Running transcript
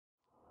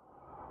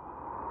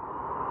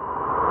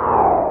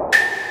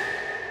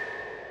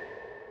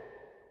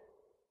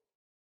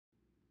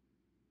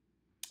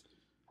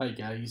Hi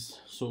guys,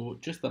 so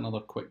just another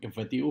quick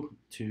video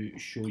to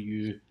show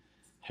you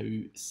how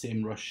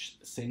SEMRush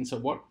Sensor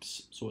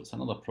works. So it's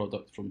another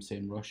product from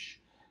SEMRush,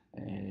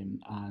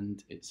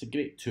 and it's a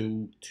great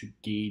tool to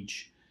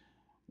gauge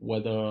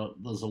whether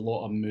there's a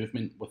lot of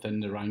movement within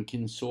the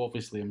rankings. So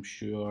obviously I'm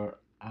sure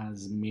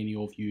as many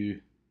of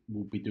you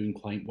will be doing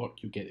client work,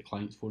 you'll get the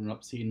clients phoning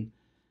up saying,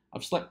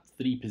 I've slipped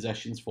 3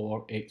 positions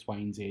for X, Y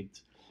and Z.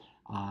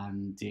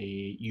 And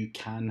you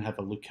can have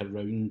a look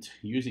around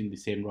using the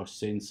SEMRush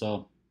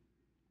sensor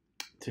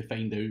to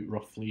find out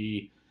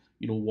roughly,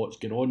 what's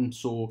going on.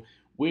 So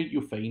where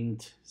you'll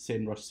find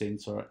SEMRush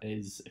Sensor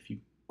is if you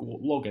go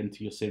log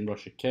into your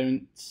SEMRush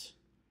account,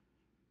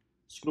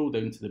 scroll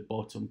down to the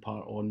bottom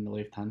part on the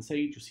left hand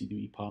side, you'll see the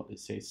wee part that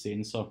says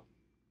Sensor.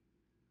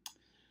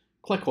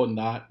 Click on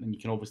that, and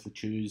you can obviously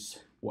choose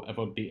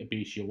whatever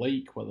database you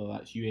like, whether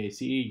that's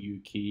USA,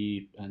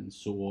 UK, and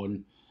so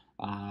on.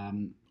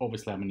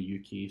 Obviously I'm in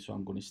the UK, so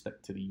I'm going to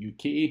stick to the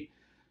UK.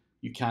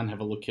 You can have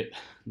a look at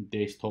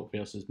desktop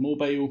versus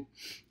mobile,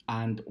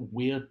 and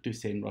where do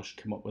SEMRush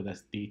come up with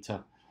this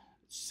data?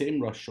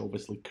 SEMRush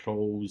obviously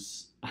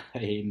crawls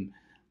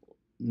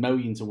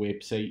millions of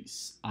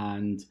websites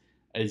and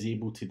is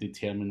able to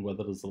determine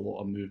whether there's a lot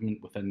of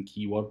movement within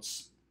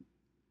keywords.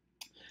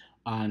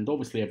 And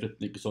obviously everything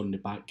that goes on in the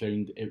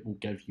background, it will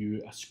give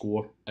you a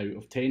score out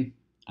of 10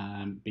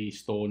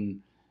 based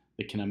on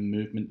the kind of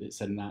movement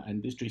that's in that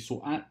industry.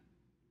 So at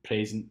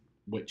present,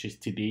 which is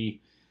today,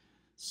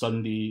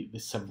 Sunday the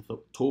 7th of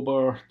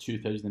October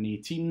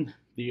 2018,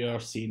 they are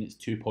saying it's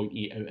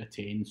 2.8 out of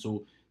 10,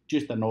 so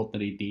just an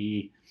ordinary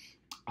day.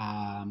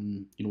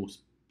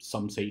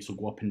 Some sites will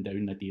go up and down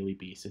on a daily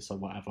basis or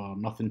whatever,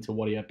 nothing to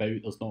worry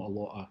about. There's not a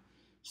lot of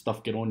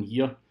stuff going on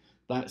here.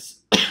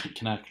 That's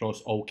kind of across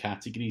all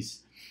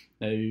categories.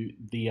 Now,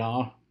 they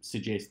are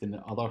suggesting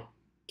that other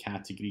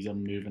categories are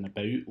moving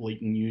about,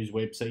 like news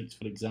websites,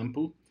 for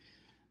example,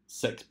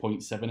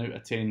 6.7 out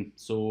of 10.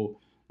 So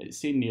it's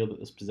saying there that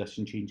there's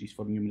position changes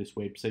for numerous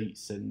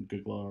websites and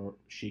Google are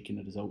shaking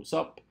the results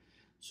up.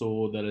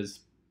 So there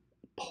is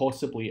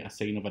possibly a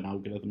sign of an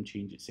algorithm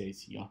change, it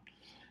says here.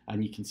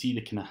 And you can see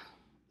the kind of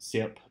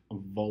SERP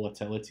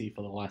volatility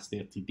for the last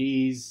 30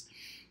 days.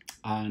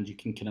 And you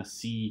can kind of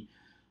see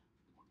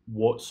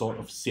what sort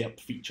of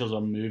SERP features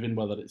are moving,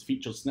 whether it's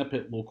featured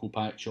snippet, local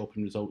pack,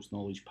 shopping results,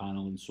 knowledge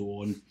panel, and so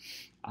on.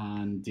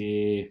 And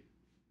it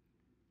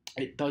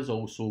does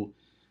also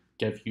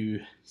give you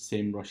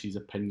SEMrush's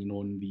opinion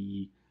on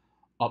the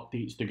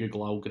updates to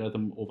Google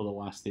algorithm over the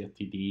last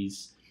 30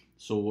 days.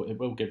 So it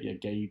will give you a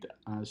guide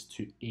as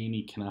to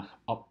any kind of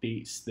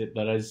updates that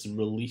there is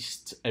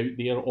released out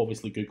there.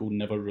 Obviously Google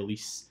never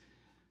release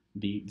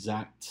the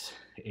exact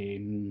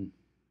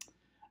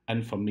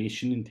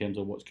information in terms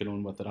of what's going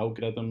on with their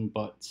algorithm,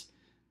 but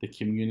the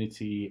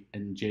community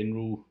in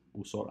general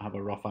will sort of have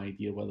a rough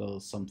idea whether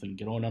there's something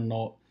going on or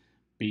not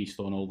based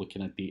on all the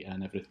kind of data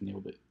and everything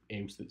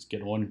else that's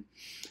going on.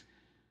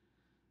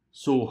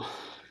 So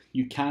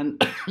you can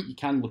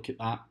look at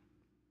that,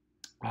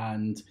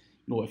 and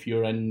if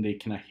you're in the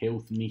kind of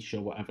health niche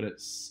or whatever,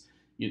 it's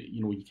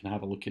you can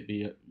have a look at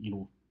the the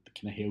kind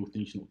of health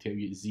niche, and it'll tell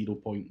you it's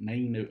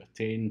 0.9 out of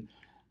 10,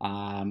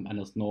 and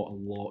there's not a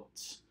lot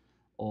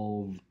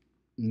of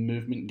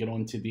movement going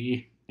on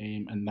today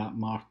in that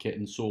market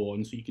and so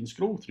on. So you can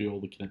scroll through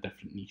all the kind of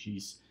different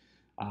niches.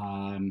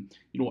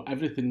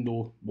 Everything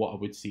though, what I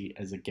would say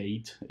is a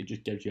guide. It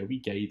just gives you a wee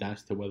guide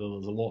as to whether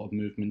there's a lot of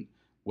movement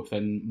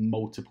within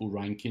multiple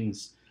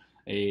rankings.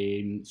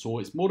 So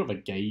it's more of a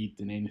guide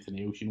than anything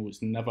else.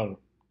 It's never,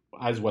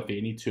 as with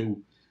any tool,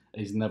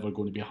 is never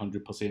going to be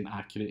 100%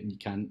 accurate, and you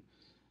can't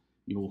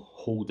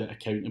hold it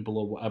accountable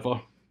or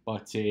whatever.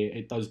 But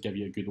it does give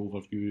you a good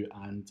overview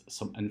and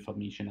some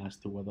information as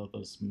to whether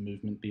there's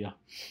movement there.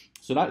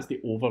 So that's the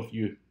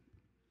overview.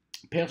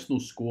 Personal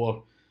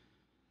score.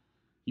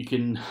 You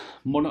can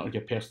monitor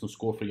your personal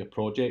score for your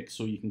project,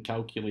 so you can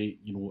calculate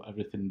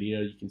everything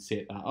there. You can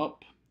set that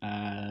up.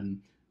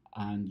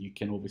 And you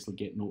can obviously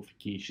get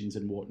notifications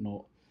and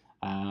whatnot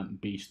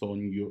based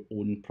on your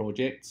own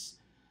projects.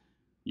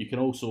 You can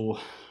also,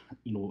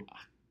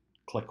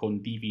 click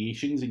on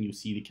deviations, and you'll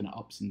see the kind of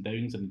ups and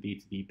downs on a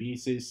day-to-day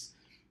basis.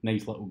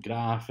 Nice little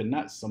graph, and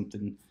that's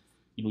something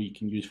you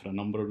can use for a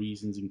number of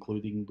reasons,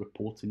 including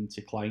reporting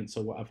to clients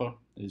or whatever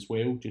as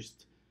well.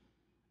 Just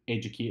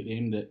educate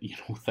them that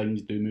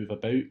things do move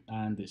about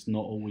and it's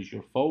not always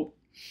your fault.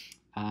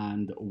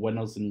 And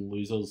winners and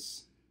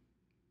losers.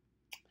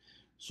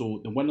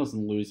 So the winners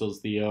and losers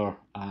there,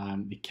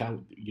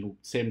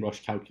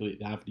 SEMrush calculate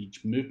the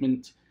average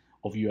movement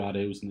of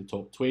URLs in the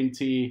top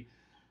 20,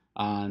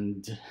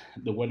 and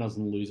the winners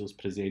and losers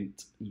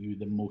present you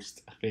the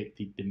most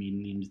affected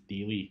domain names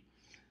daily.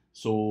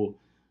 So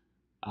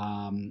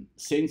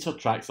Sensor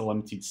tracks a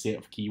limited set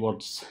of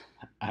keywords,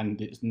 and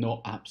it's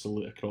not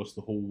absolute across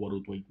the whole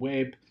World Wide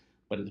Web,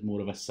 but it's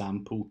more of a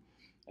sample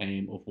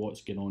of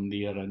what's going on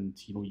there, and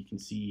you can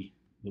see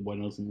the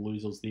winners and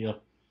losers there.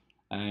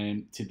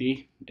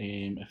 Today,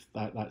 if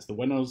that's the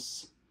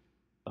winners,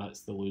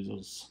 that's the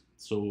losers.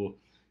 So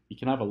you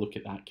can have a look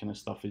at that kind of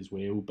stuff as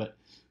well. But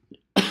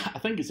I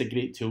think it's a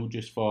great tool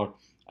just for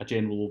a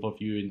general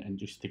overview and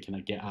just to kind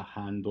of get a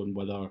hand on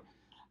whether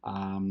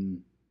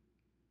um,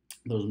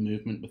 there's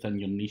movement within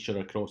your niche or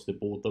across the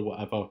board or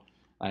whatever.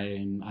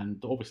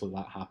 And obviously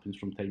that happens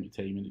from time to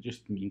time, and it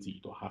just means that you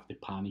don't have to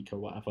panic or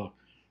whatever.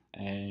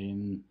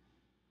 Um,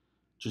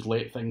 just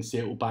let things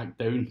settle back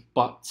down.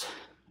 But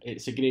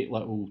it's a great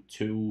little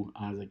tool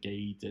as a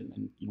guide,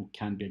 and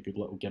can be a good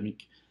little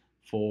gimmick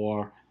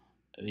for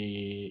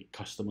the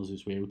customers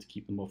as well to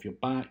keep them off your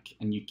back.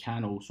 And you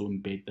can also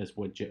embed this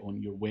widget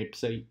on your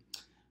website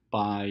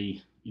by,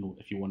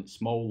 if you want it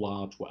small,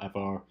 large,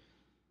 whatever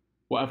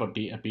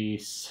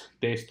database,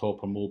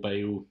 desktop or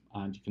mobile,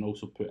 and you can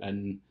also put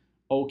in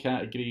all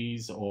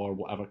categories or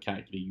whatever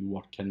category you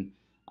work in,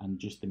 and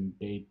just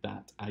embed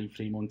that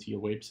iframe onto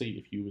your website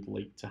if you would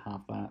like to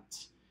have that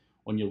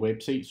on your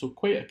website. So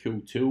quite a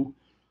cool tool.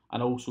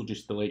 And also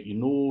just to let you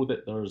know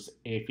that there's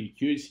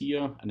FAQs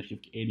here, and if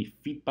you've got any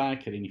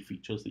feedback or any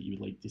features that you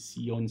would like to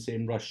see on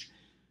SEMRush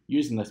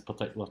using this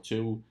particular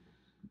tool,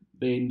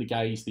 then the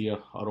guys there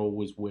are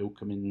always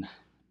welcoming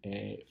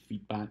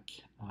feedback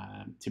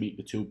to make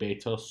the tool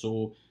better.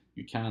 So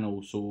you can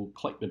also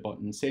click the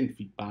button, send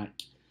feedback,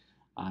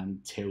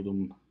 and tell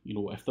them,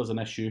 if there's an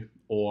issue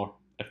or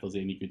if there's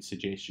any good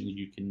suggestions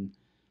you can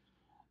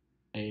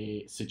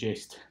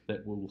suggest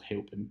that will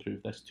help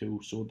improve this tool.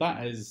 So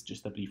that is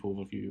just a brief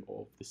overview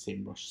of the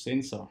SEMRush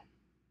sensor.